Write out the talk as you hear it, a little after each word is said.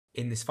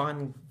In this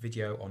final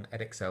video on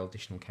Edexcel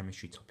Additional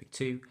Chemistry Topic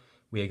 2,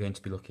 we are going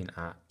to be looking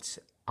at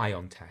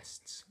ion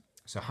tests.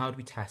 So how do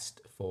we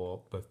test for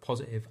both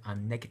positive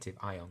and negative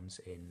ions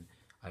in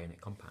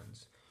ionic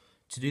compounds?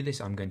 To do this,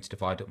 I'm going to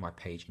divide up my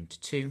page into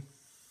two.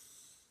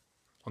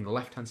 On the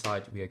left-hand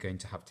side, we are going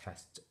to have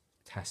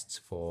tests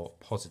for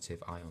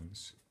positive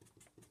ions.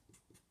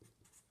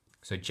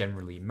 So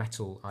generally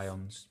metal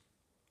ions,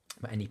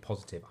 but any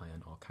positive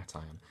ion or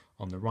cation.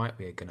 On the right,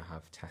 we are going to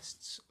have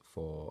tests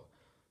for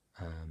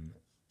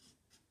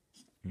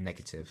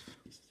negative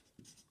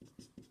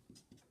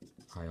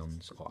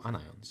ions or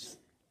anions.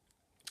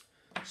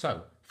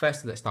 So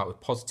first, let's start with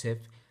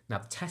positive. Now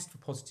the test for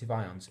positive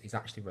ions is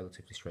actually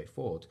relatively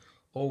straightforward.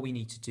 All we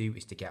need to do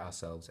is to get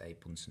ourselves a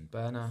Bunsen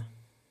burner.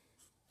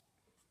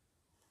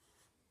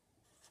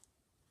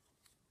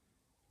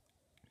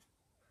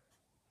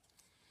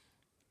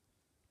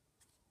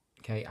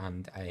 Okay,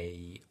 and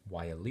a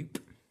wire loop,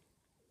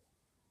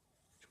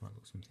 which might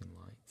look something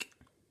like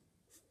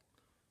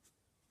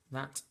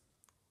that.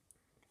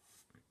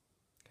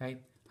 Okay,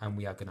 and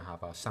we are going to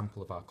have our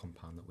sample of our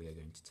compound that we are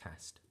going to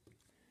test.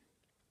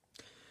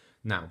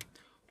 Now,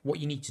 what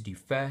you need to do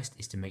first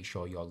is to make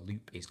sure your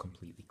loop is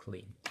completely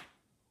clean.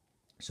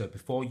 So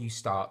before you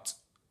start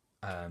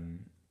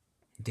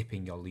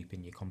dipping your loop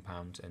in your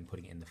compound and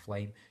putting it in the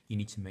flame, you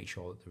need to make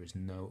sure that there is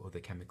no other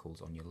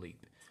chemicals on your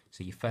loop.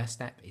 So your first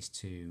step is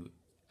to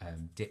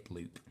dip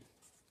loop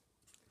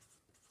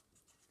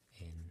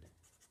in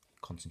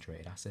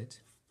concentrated acid.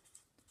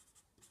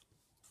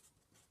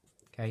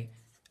 Okay,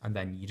 and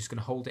then you're just going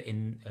to hold it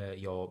in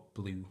your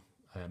blue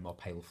or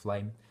pale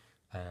flame.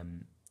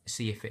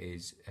 See if it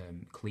is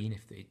clean,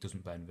 if it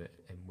doesn't burn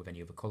with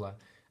any other colour,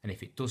 and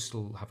if it does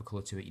still have a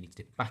colour to it, you need to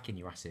dip back in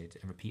your acid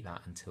and repeat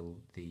that until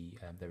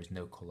there is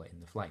no colour in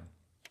the flame.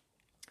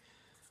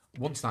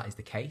 Once that is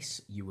the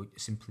case, you would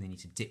simply need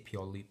to dip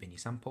your loop in your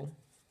sample.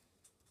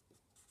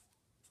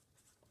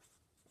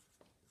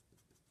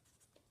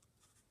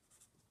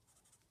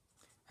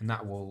 And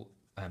that will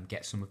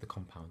get some of the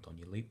compound on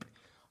your loop.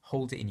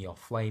 Hold it in your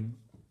flame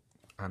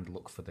and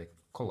look for the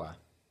colour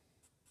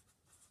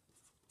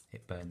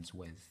it burns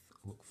with.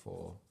 Look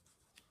for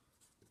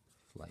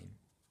flame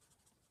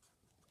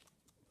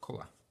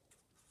colour.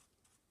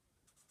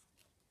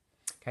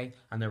 Okay,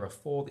 and there are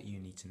 4 that you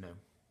need to know.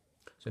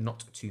 So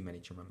not too many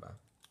to remember.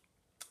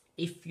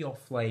 If your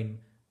flame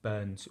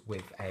burns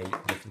with a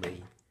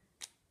lovely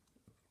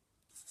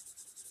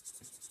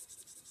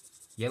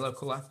yellow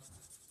colour,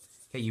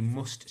 okay, you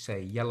must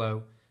say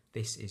yellow.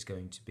 This is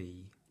going to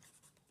be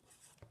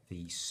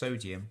the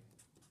sodium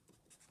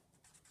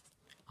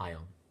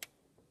ion.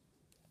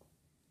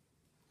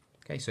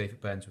 Okay, so if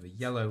it burns with a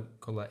yellow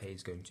colour, it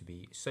is going to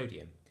be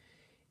sodium.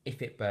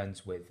 If it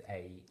burns with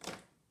a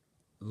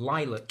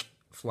lilac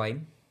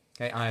flame,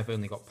 okay, I have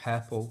only got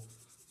purple,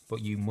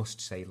 but you must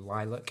say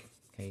lilac,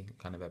 okay,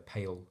 kind of a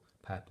pale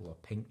purple or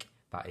pink,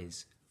 that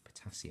is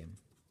potassium.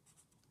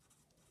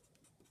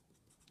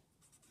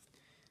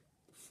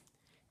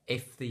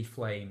 If the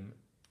flame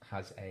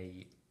has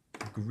a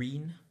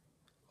green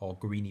or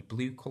greeny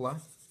blue colour,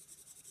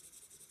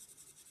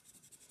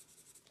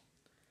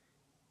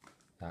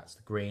 that's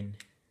the green,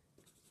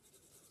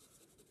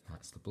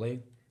 that's the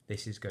blue.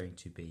 This is going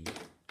to be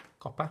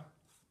copper.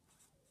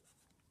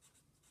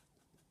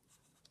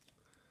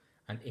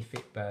 And if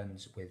it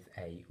burns with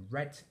a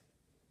red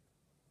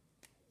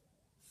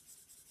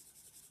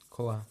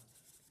colour,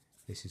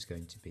 this is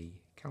going to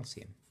be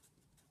calcium.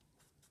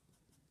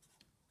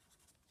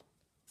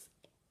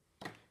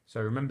 So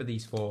remember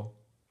these 4,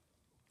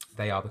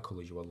 they are the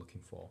colours you are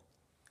looking for.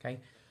 Okay,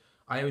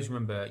 I always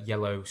remember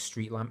yellow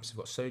street lamps have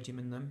got sodium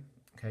in them.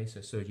 Okay, so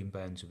sodium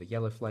burns with a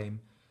yellow flame.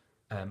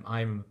 I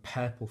remember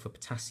purple for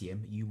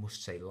potassium. You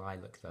must say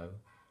lilac though.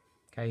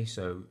 Okay,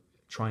 so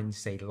try and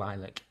say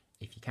lilac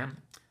if you can.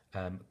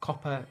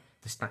 Copper,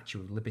 the Statue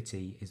of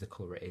Liberty, is the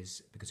colour it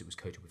is because it was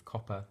coated with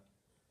copper,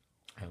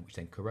 which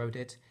then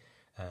corroded.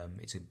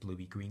 It's a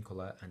bluey green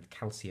colour, and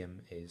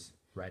calcium is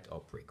red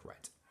or brick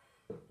red.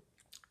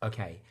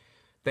 Okay,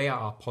 they are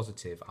our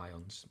positive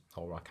ions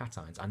or our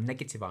cations, and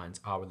negative ions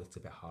are a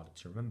little bit harder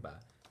to remember,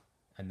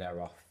 and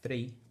there are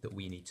 3 that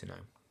we need to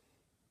know.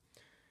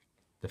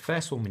 The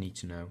first one we need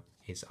to know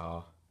is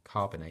our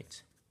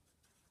carbonate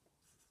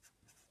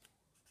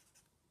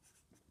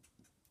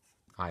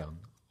ion,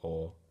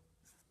 or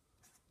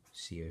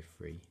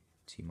CO3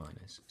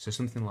 2-. So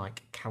something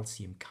like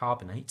calcium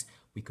carbonate,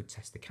 we could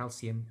test the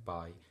calcium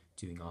by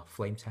doing our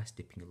flame test,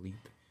 dipping a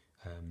loop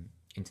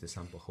into the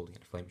sample, holding it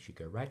in the flame, it should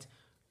go red.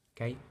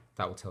 Okay,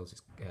 that will tell us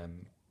it's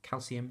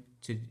calcium.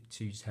 To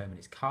determine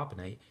its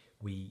carbonate,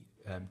 we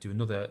do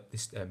another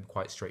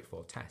quite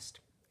straightforward test.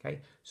 Okay,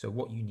 so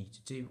what you need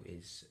to do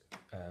is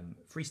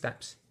 3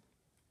 steps.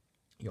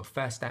 Your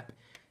first step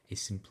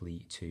is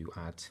simply to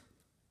add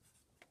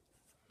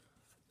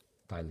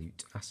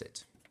dilute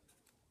acid.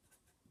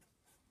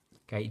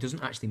 Okay, it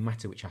doesn't actually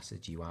matter which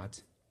acid you add.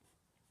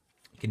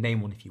 You can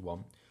name one if you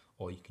want,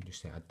 or you can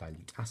just say add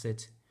dilute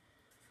acid.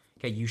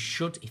 Okay, you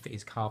should, if it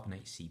is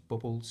carbonate, see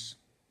bubbles.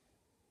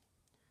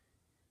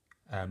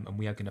 and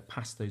we are going to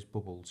pass those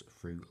bubbles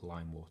through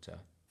lime water.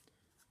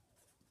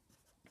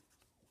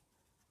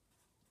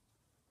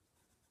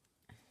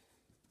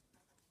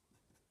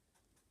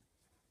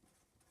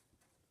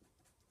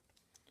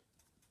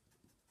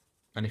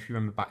 And if you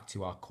remember back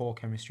to our core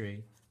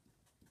chemistry,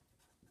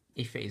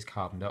 if it is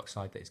carbon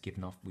dioxide that is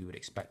given off, we would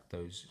expect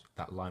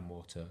that lime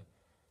water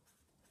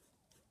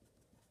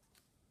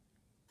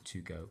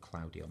to go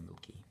cloudy or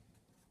milky.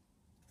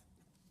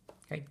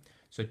 Okay,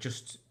 so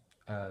just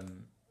to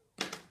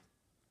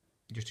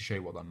show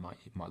you what that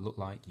might look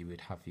like, you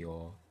would have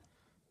your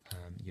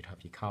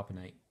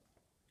carbonate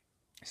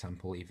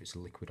sample, either it's a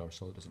liquid or a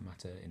solid, doesn't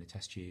matter, in a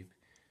test tube.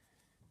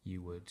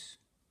 You would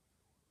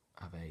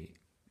have a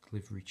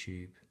delivery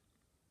tube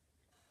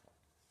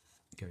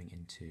going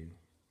into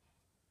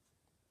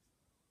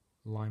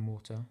lime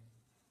water.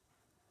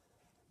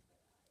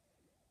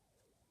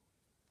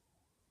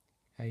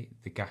 Okay,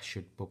 the gas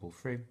should bubble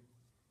through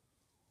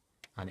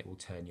and it will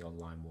turn your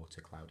lime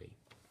water cloudy.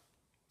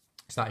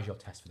 So that is your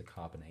test for the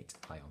carbonate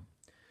ion.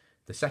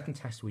 The second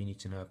test we need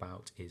to know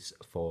about is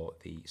for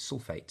the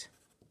sulfate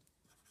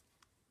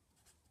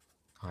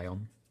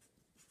ion,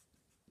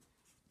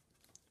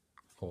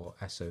 or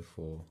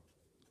SO4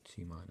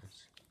 2-.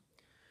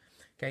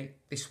 Okay,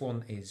 this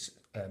one is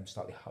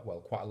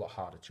quite a lot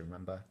harder to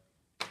remember.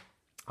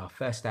 Our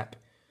first step,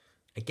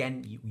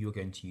 again, you're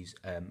going to use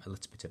a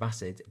little bit of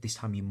acid. This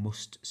time you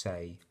must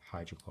say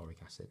hydrochloric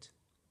acid.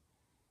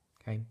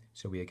 Okay,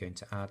 so we are going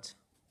to add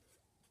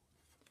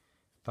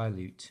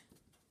dilute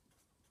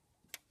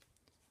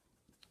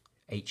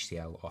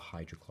HCl, or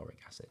hydrochloric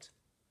acid.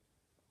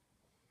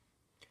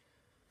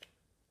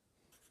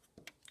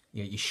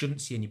 Yeah, you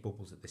shouldn't see any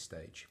bubbles at this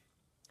stage.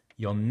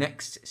 Your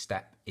next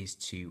step is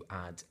to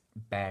add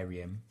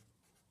barium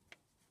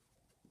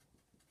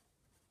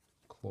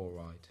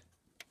chloride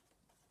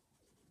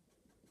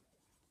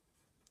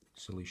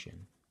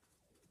solution.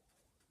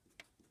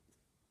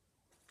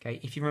 Okay,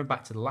 if you remember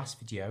back to the last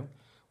video,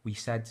 we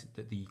said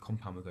that the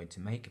compound we're going to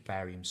make,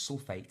 barium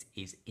sulfate,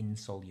 is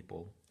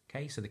insoluble.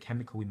 Okay, so the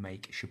chemical we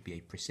make should be a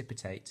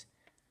precipitate.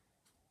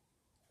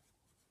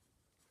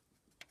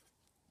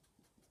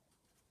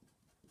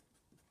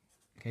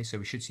 Okay, so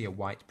we should see a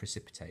white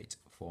precipitate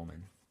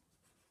forming.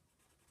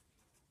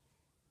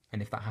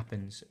 And if that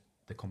happens,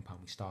 the compound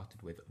we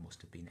started with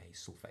must have been a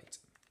sulfate.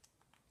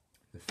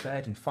 The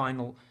third and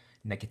final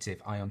negative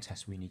ion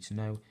test we need to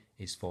know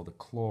is for the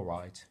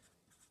chloride,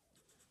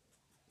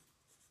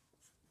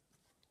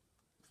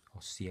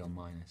 or Cl-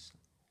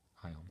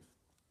 ion.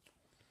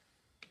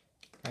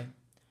 Okay.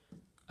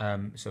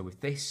 So with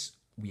this,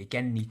 we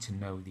again need to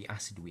know the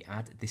acid we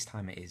add. This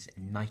time it is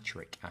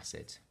nitric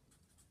acid.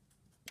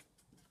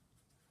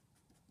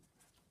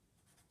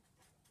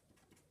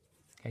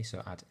 Okay,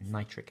 so add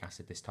nitric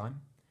acid this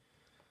time.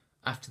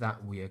 After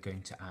that, we are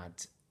going to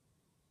add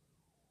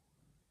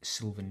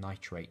silver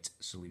nitrate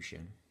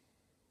solution.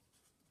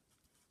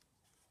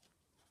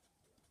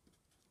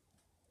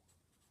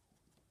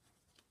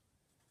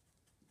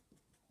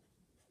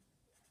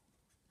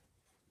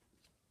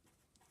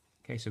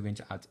 Okay, so we're going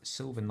to add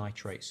silver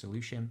nitrate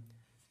solution.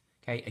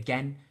 Okay,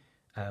 again,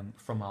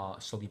 from our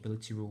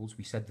solubility rules,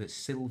 we said that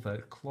silver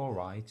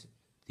chloride,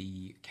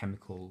 the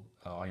chemical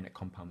ionic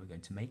compound we're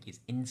going to make, is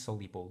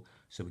insoluble.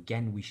 So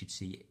again, we should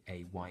see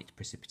a white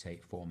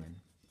precipitate forming.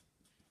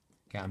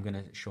 Okay, I'm going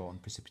to show on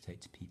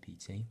precipitate to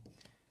PPT.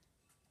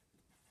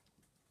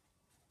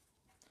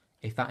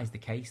 If that is the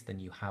case, then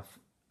you have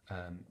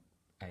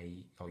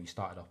you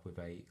started off with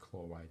a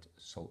chloride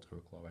salt or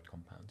a chloride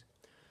compound.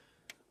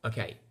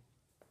 Okay,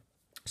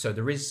 so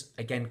there is,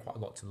 again, quite a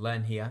lot to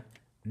learn here.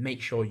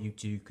 Make sure you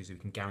do, because we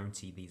can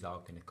guarantee these are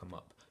going to come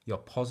up. Your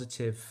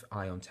positive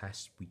ion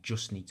test, we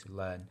just need to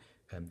learn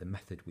the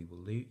method we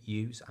will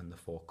use and the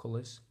 4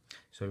 colours.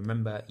 So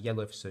remember,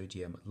 yellow for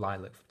sodium,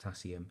 lilac for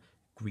potassium,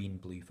 green,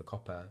 blue for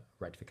copper,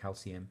 red for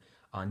calcium.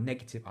 Our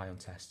negative ion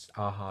tests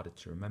are harder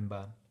to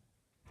remember.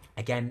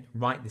 Again,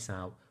 write this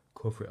out,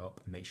 cover it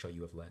up, and make sure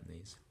you have learned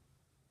these.